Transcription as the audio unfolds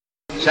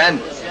Sen,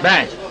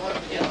 Ben,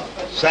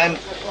 sen,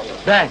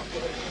 ben.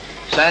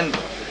 sen,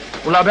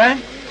 Ula ben?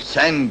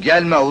 sen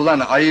gelme ulan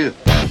ayı!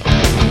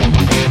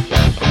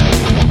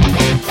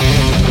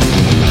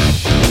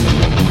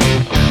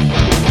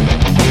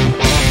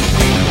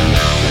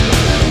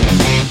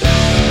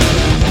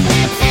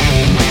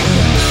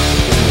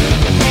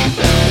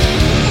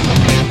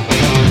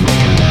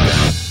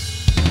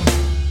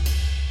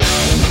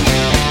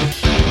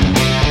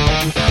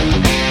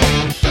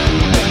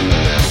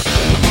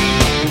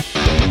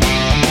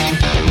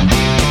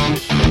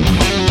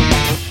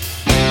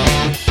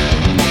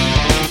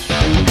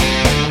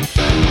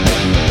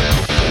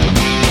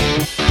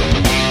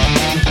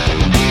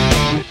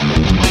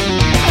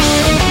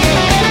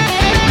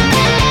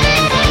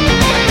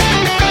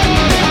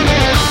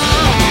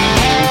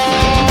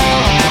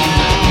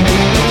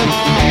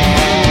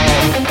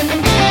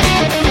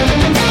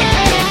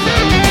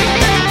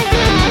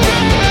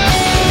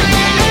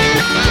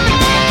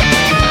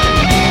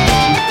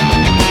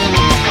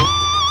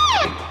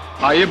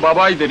 Ayı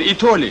babaydır,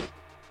 it oğlu.